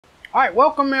All right,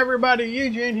 welcome everybody.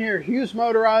 Eugene here, Hughes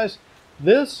Motorized.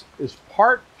 This is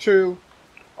part 2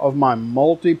 of my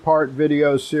multi-part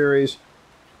video series.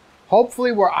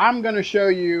 Hopefully where I'm going to show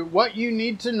you what you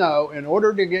need to know in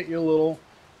order to get your little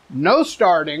no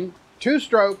starting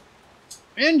 2-stroke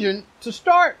engine to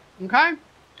start, okay?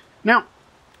 Now,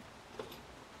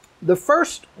 the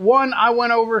first one I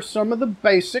went over some of the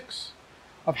basics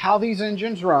of how these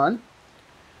engines run.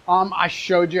 I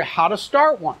showed you how to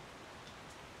start one.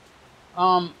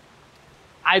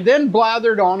 I then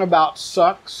blathered on about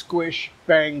suck, squish,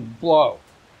 bang, blow.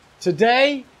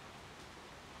 Today,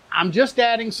 I'm just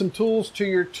adding some tools to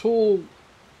your tool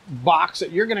box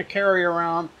that you're going to carry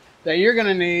around that you're going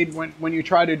to need when you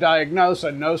try to diagnose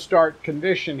a no-start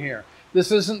condition here.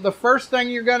 This isn't the first thing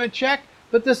you're going to check,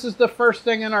 but this is the first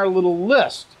thing in our little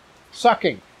list,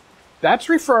 sucking. That's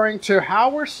referring to how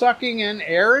we're sucking in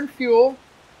air and fuel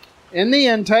in the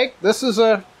intake. This is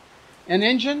an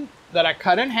engine that I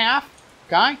cut in half,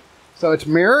 okay? So it's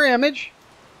mirror image.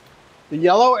 The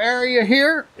yellow area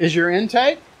here is your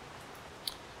intake.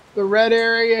 The red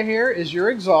area here is your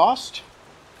exhaust.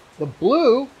 The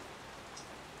blue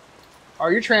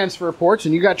are your transfer ports,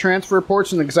 and you got transfer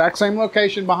ports in the exact same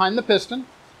location behind the piston.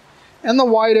 And the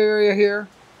white area here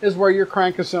is where your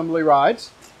crank assembly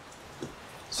rides.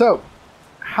 So,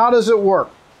 how does it work?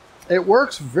 It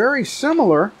works very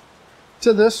similar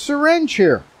to this syringe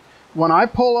here. When I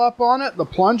pull up on it, the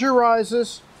plunger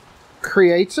rises,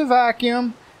 creates a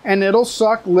vacuum, and it'll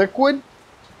suck liquid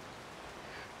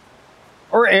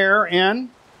or air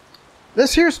in.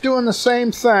 This here's doing the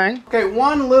same thing. Okay,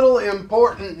 one little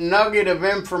important nugget of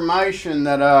information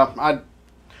that I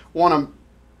want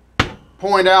to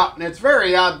point out, and it's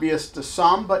very obvious to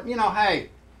some, but you know,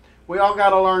 hey, we all got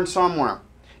to learn somewhere.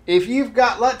 If you've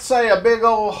got, let's say, a big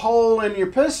old hole in your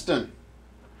piston,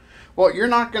 well, you're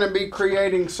not going to be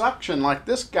creating suction like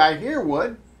this guy here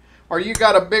would. Or you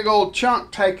got a big old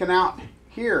chunk taken out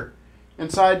here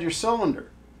inside your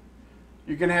cylinder.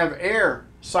 You can have air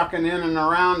sucking in and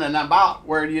around and about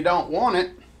where you don't want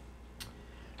it.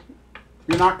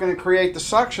 You're not going to create the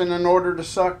suction in order to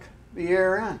suck the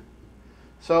air in.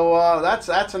 So that's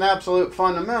an absolute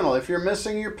fundamental. If you're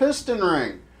missing your piston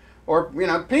ring, or you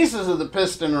know, pieces of the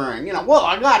piston ring, you know, well,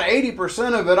 I got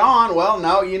 80% of it on. Well,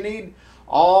 no, you need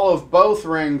all of both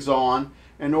rings on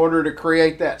in order to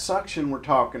create that suction we're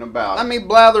talking about. Let me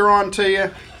blather on to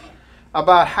you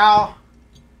about how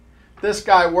this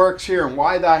guy works here and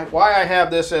why I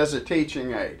have this as a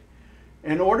teaching aid.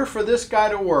 In order for this guy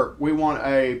to work, we want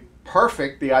a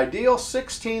perfect, the ideal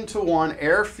 16:1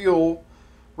 air-fuel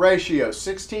ratio.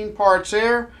 16 parts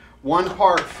air, 1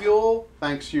 part fuel,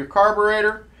 thanks to your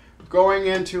carburetor, going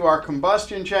into our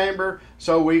combustion chamber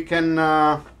so we can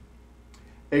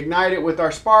ignite it with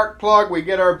our spark plug, we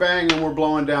get our bang, and we're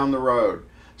blowing down the road.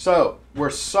 So we're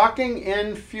sucking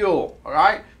in fuel, all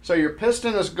right? So your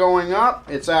piston is going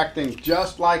up. It's acting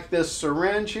just like this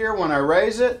syringe here. When I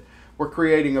raise it, we're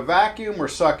creating a vacuum. We're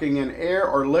sucking in air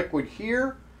or liquid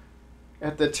here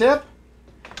at the tip.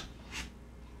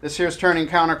 This here's turning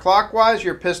counterclockwise.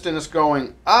 Your piston is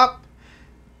going up.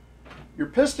 Your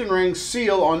piston rings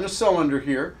seal on the cylinder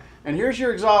here. And here's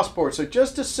your exhaust port. So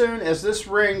just as soon as this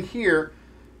ring here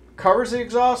covers the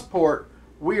exhaust port,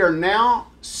 we are now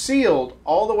sealed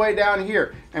all the way down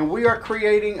here, and we are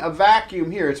creating a vacuum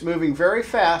here. It's moving very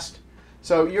fast,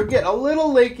 so you'll get a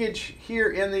little leakage here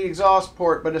in the exhaust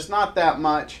port, but it's not that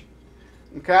much,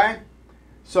 okay?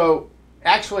 So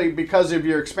actually, because of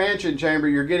your expansion chamber,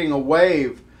 you're getting a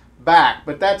wave back,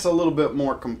 but that's a little bit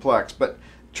more complex, but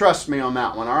trust me on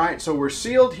that one, all right? So we're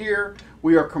sealed here.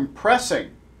 We are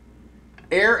compressing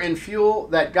air and fuel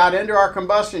that got into our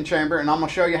combustion chamber, and I'm going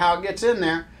to show you how it gets in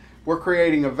there. We're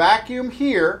creating a vacuum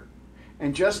here,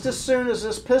 and just as soon as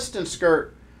this piston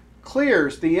skirt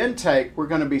clears the intake, we're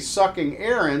going to be sucking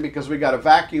air in because we got a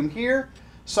vacuum here,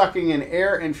 sucking in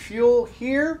air and fuel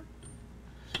here.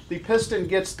 The piston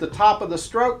gets the top of the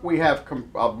stroke. We have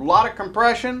a lot of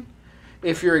compression.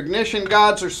 If your ignition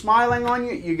gods are smiling on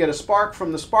you, you get a spark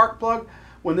from the spark plug.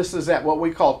 When this is at what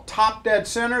we call top dead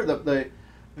center, the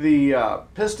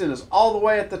piston is all the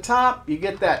way at the top. You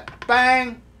get that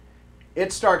bang.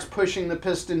 It starts pushing the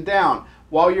piston down.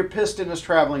 While your piston is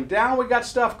traveling down, we got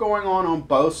stuff going on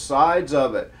both sides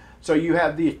of it. So you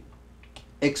have the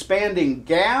expanding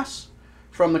gas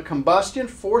from the combustion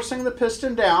forcing the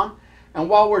piston down. And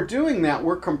while we're doing that,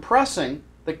 we're compressing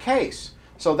the case.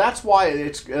 So that's why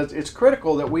it's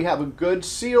critical that we have a good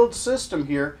sealed system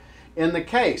here in the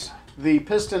case. The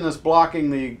piston is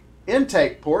blocking the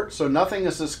intake port, so nothing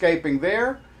is escaping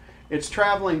there. It's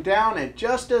traveling down, and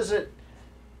just as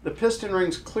the piston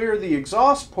rings clear the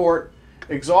exhaust port,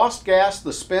 exhaust gas,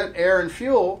 the spent air and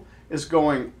fuel, is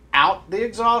going out the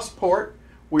exhaust port.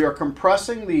 We are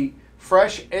compressing the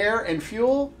fresh air and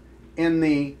fuel in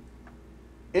the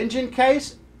engine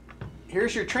case.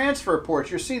 Here's your transfer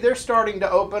ports. You see they're starting to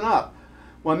open up.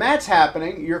 When that's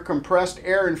happening, your compressed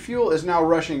air and fuel is now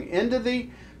rushing into the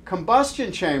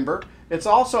combustion chamber. It's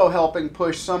also helping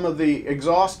push some of the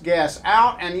exhaust gas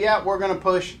out, and yet we're going to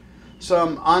push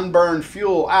some unburned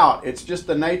fuel out. It's just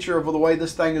the nature of the way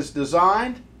this thing is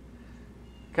designed.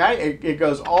 Okay, it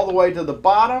goes all the way to the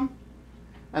bottom,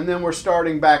 and then we're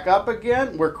starting back up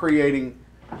again. We're creating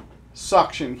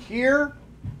suction here,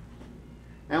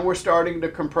 and we're starting to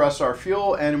compress our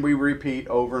fuel, and we repeat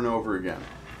over and over again.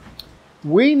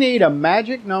 We need a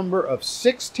magic number of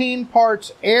 16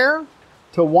 parts air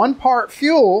to 1 part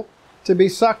fuel to be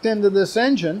sucked into this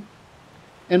engine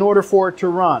in order for it to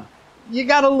run. You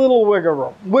got a little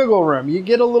wiggle room. You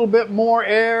get a little bit more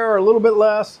air or a little bit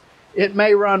less, it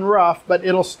may run rough, but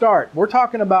it'll start. We're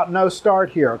talking about no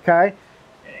start here, okay?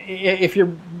 If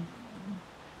you're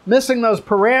missing those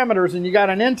parameters and you got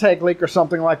an intake leak or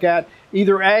something like that,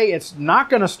 either A, it's not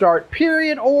going to start,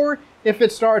 period, or if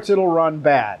it starts, it'll run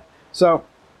bad. So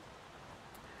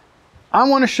I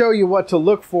want to show you what to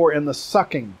look for in the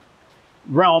sucking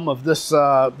realm of this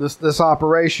this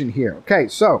operation here. Okay,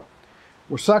 so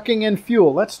we're sucking in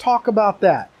fuel. Let's talk about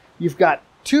that. You've got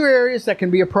 2 areas that can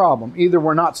be a problem. Either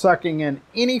we're not sucking in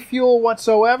any fuel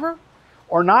whatsoever,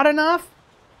 or not enough,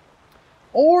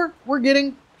 or we're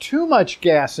getting too much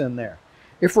gas in there.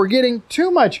 If we're getting too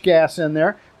much gas in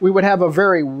there, we would have a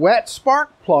very wet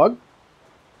spark plug.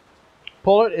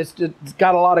 Pull it, it's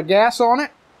got a lot of gas on it.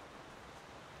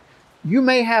 You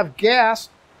may have gas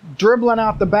dribbling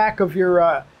out the back of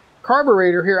your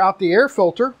carburetor here, out the air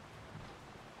filter,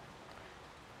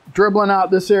 dribbling out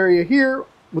this area here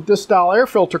with this style air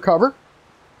filter cover.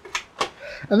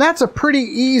 And that's a pretty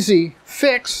easy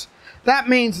fix. That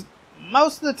means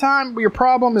most of the time your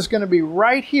problem is going to be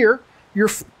right here. Your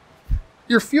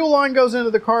fuel line goes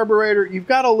into the carburetor. You've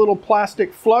got a little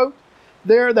plastic float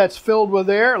there that's filled with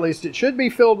air. At least it should be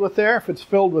filled with air. If it's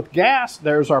filled with gas,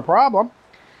 there's our problem.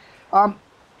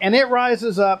 And it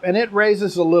rises up and it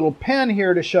raises a little pin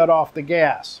here to shut off the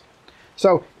gas.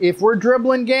 So if we're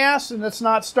dribbling gas and it's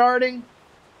not starting,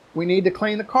 we need to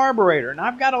clean the carburetor. And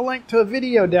I've got a link to a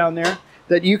video down there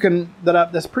that you can,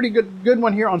 that's pretty good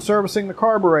one here on servicing the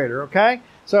carburetor, okay?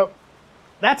 So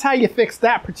that's how you fix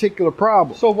that particular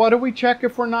problem. So what do we check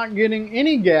if we're not getting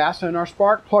any gas and our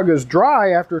spark plug is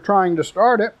dry after trying to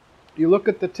start it? You look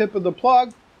at the tip of the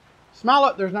plug, smell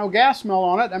it, there's no gas smell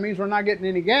on it. That means we're not getting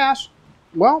any gas.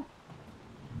 Well,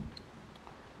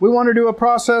 we want to do a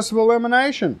process of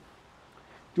elimination.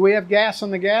 Do we have gas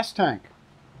in the gas tank?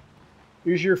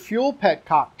 Is your fuel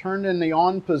petcock turned in the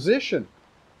on position?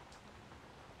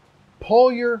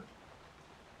 Pull your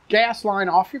gas line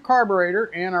off your carburetor,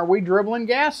 and are we dribbling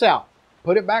gas out?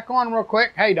 Put it back on real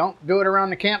quick. Hey, don't do it around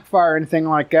the campfire or anything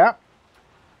like that.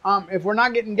 If we're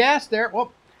not getting gas there,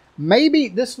 well, maybe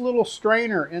this little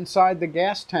strainer inside the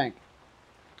gas tank,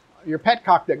 your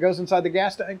petcock that goes inside the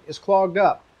gas tank, is clogged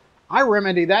up. I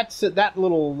remedy that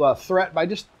little threat by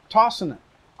just tossing it.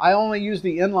 I only use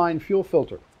the inline fuel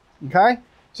filter. Okay,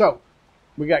 so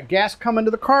we got gas coming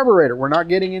to the carburetor. We're not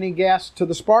getting any gas to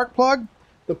the spark plug.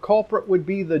 The culprit would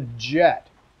be the jet.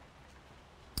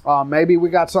 Maybe we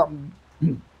got something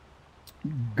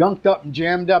gunked up and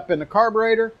jammed up in the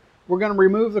carburetor. We're going to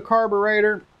remove the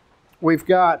carburetor. We've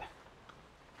got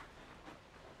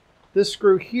this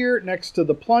screw here next to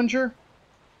the plunger,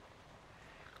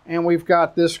 and we've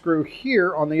got this screw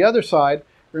here on the other side.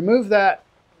 Remove that,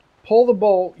 pull the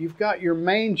bolt. You've got your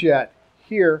main jet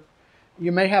here.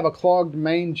 You may have a clogged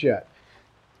main jet.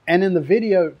 And in the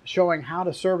video showing how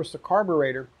to service the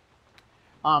carburetor,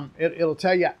 it'll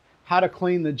tell you how to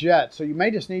clean the jet. So you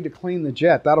may just need to clean the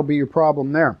jet. That'll be your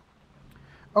problem there.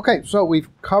 Okay, so we've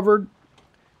covered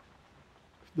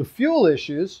the fuel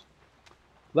issues.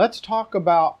 Let's talk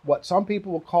about what some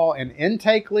people will call an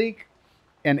intake leak,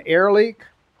 an air leak,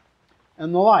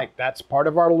 and the like. That's part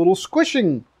of our little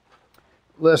squishing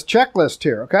list, checklist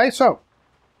here, okay? So,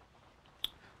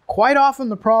 quite often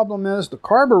the problem is the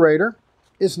carburetor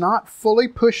is not fully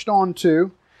pushed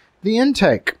onto the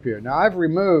intake here. Now, I've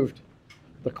removed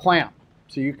the clamp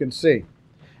so you can see.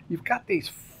 You've got these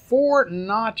 4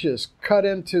 notches cut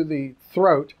into the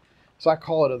throat, so I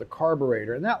call it the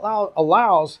carburetor, and that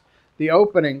allows the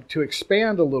opening to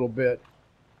expand a little bit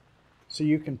so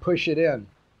you can push it in,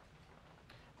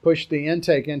 push the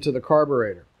intake into the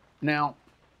carburetor. Now,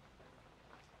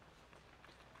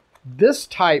 this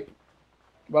type,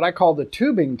 what I call the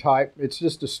tubing type, it's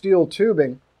just a steel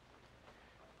tubing.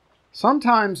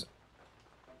 Sometimes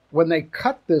when they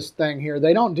cut this thing here,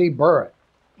 they don't deburr it.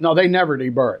 No, they never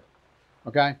deburr it,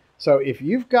 okay? So if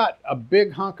you've got a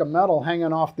big hunk of metal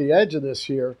hanging off the edge of this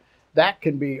here, that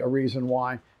can be a reason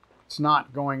why it's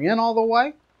not going in all the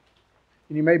way,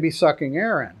 and you may be sucking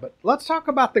air in. But let's talk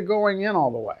about the going in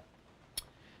all the way.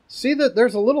 See that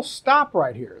there's a little stop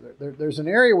right here. There's an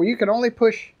area where you can only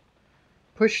push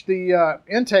the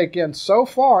intake in so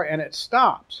far and it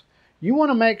stops. You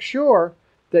want to make sure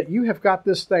that you have got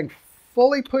this thing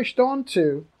fully pushed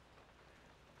onto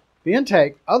the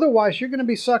intake. Otherwise, you're going to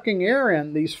be sucking air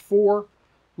in these 4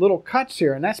 little cuts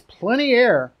here, and that's plenty of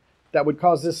air that would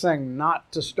cause this thing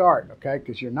not to start, okay?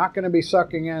 Because you're not going to be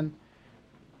sucking in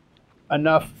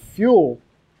enough fuel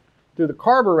through the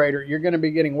carburetor. You're going to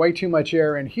be getting way too much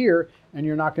air in here, and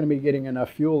you're not going to be getting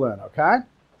enough fuel in, okay?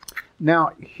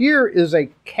 Now, here is a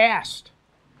cast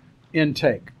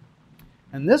intake,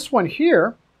 and this one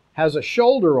here has a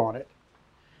shoulder on it,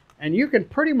 and you can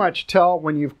pretty much tell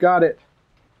when you've got it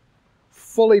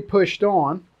fully pushed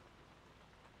on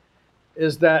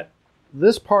is that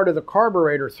this part of the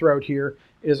carburetor throat here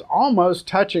is almost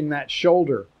touching that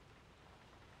shoulder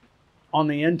on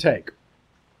the intake.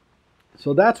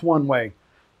 So that's one way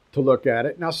to look at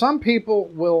it. Now, some people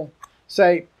will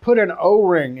say put an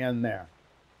O-ring in there,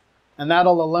 and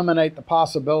that'll eliminate the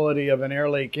possibility of an air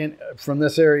leak from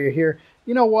this area here.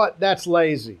 You know what? That's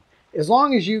lazy. As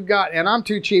long as you've got, and I'm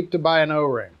too cheap to buy an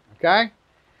O-ring, okay?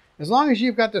 As long as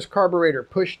you've got this carburetor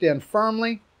pushed in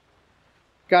firmly,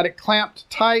 got it clamped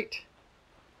tight,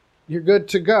 you're good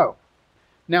to go.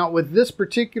 Now with this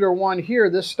particular one here,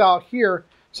 this style here,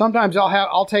 sometimes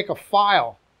I'll take a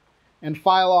file and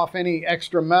file off any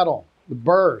extra metal, the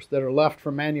burrs that are left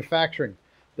from manufacturing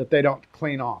that they don't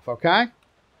clean off, okay?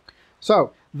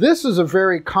 So this is a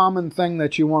very common thing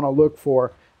that you want to look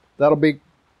for. That'll be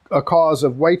a cause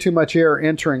of way too much air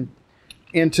entering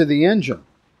into the engine.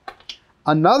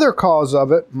 Another cause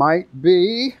of it might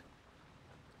be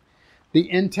the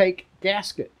intake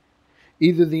gasket.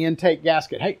 Either the intake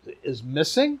gasket, hey, is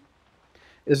missing,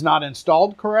 is not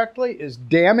installed correctly, is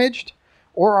damaged,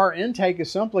 or our intake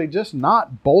is simply just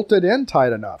not bolted in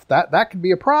tight enough. That could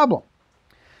be a problem.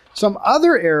 Some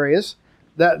other areas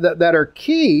that are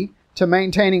key to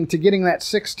getting that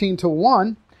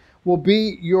 16:1 will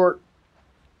be your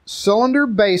cylinder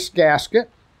base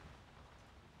gasket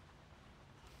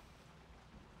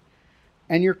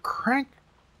and your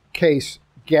crankcase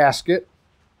gasket,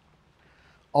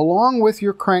 along with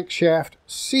your crankshaft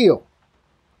seal.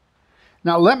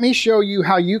 Now let me show you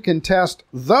how you can test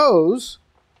those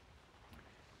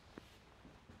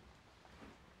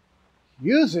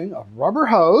using a rubber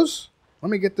hose. Let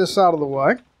me get this out of the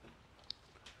way.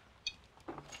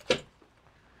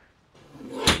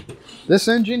 This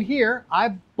engine here,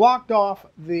 I blocked off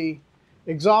the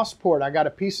exhaust port. I got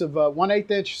a piece of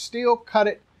 1/8 inch steel, cut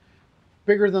it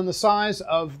bigger than the size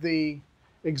of the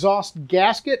exhaust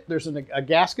gasket. There's a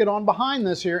gasket on behind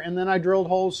this here, and then I drilled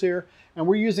holes here, and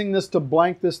we're using this to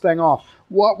blank this thing off.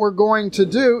 What we're going to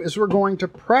do is we're going to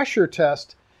pressure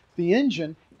test the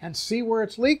engine and see where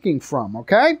it's leaking from,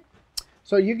 okay?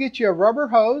 So you get you a rubber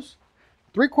hose,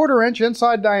 3/4 inch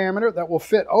inside diameter that will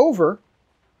fit over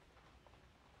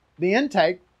the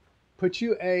intake, put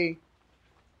you a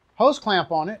hose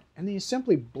clamp on it, and then you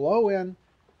simply blow in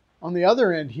on the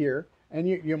other end here, and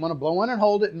you want to blow in and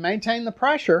hold it and maintain the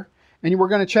pressure, and we're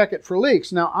going to check it for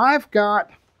leaks. Now I've got,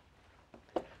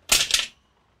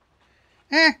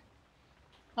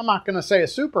 I'm not going to say a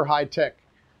super high-tech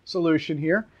solution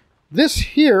here. This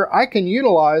here, I can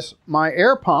utilize my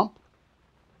air pump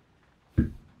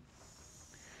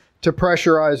to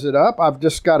pressurize it up. I've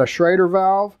just got a Schrader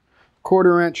valve,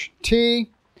 1/4 inch T,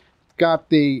 got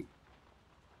the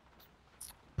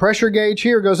pressure gauge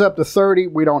here, goes up to 30.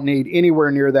 We don't need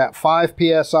anywhere near that. 5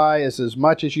 psi is as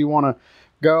much as you want to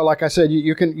go. Like I said,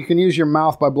 you can use your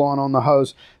mouth by blowing on the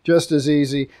hose just as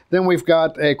easy. Then we've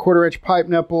got a 1/4 inch pipe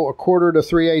nipple, a 1/4 to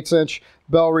 3/8 inch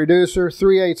bell reducer,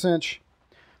 3/8 inch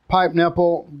pipe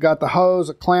nipple, got the hose,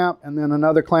 a clamp, and then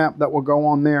another clamp that will go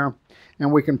on there,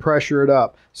 and we can pressure it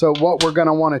up. So what we're going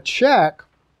to want to check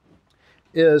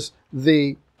is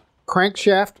the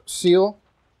crankshaft seal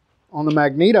on the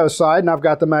magneto side, and I've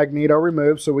got the magneto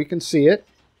removed so we can see it.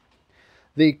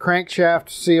 The crankshaft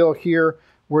seal here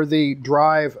where the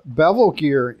drive bevel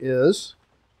gear is.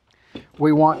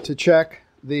 We want to check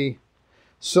the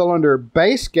cylinder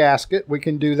base gasket. We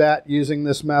can do that using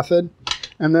this method.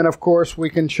 And then, of course, we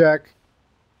can check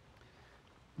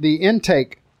the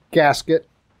intake gasket,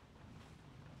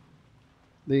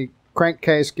 the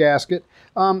crankcase gasket.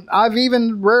 I've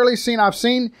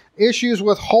seen issues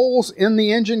with holes in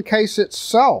the engine case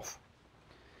itself.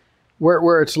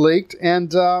 where it's leaked.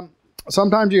 And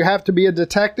sometimes you have to be a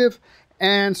detective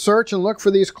and search and look for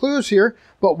these clues here.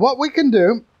 But what we can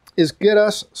do is get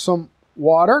us some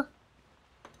water,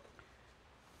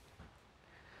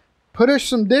 put us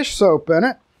some dish soap in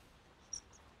it,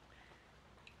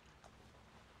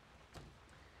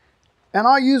 and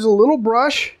I'll use a little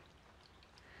brush.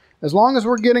 As long as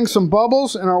we're getting some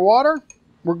bubbles in our water,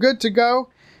 we're good to go.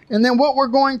 And then what we're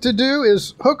going to do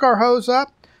is hook our hose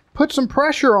up, put some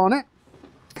pressure on it.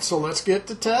 So let's get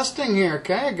to testing here,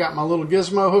 okay? I got my little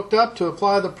gizmo hooked up to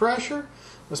apply the pressure.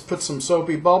 Let's put some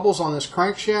soapy bubbles on this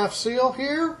crankshaft seal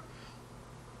here.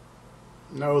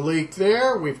 No leak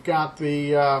there. We've got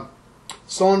the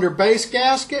cylinder base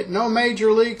gasket. No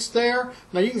major leaks there.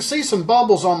 Now you can see some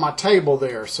bubbles on my table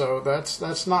there, so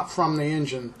that's not from the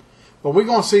engine. But we're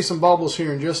going to see some bubbles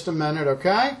here in just a minute,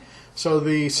 okay? So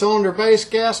the cylinder base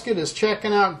gasket is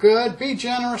checking out good. Be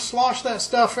generous, slosh that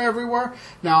stuff everywhere.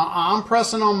 Now I'm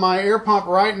pressing on my air pump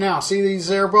right now. See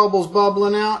these air bubbles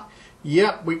bubbling out?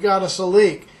 Yep, we got us a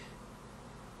leak.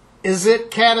 Is it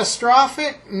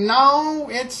catastrophic? No,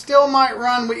 it still might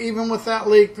run even with that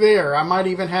leak there. I might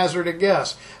even hazard a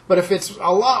guess. But if it's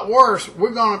a lot worse,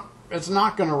 it's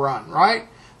not going to run, right?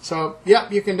 So,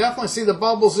 yep, you can definitely see the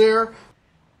bubbles there.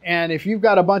 And if you've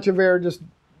got a bunch of air just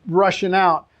rushing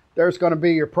out, there's going to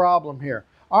be your problem here.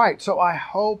 All right, so I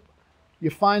hope you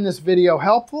find this video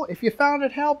helpful. If you found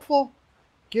it helpful,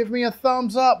 give me a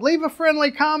thumbs up. Leave a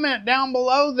friendly comment down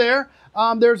below there.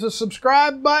 There's a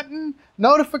subscribe button,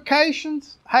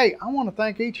 notifications. Hey, I want to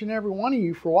thank each and every one of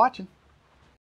you for watching.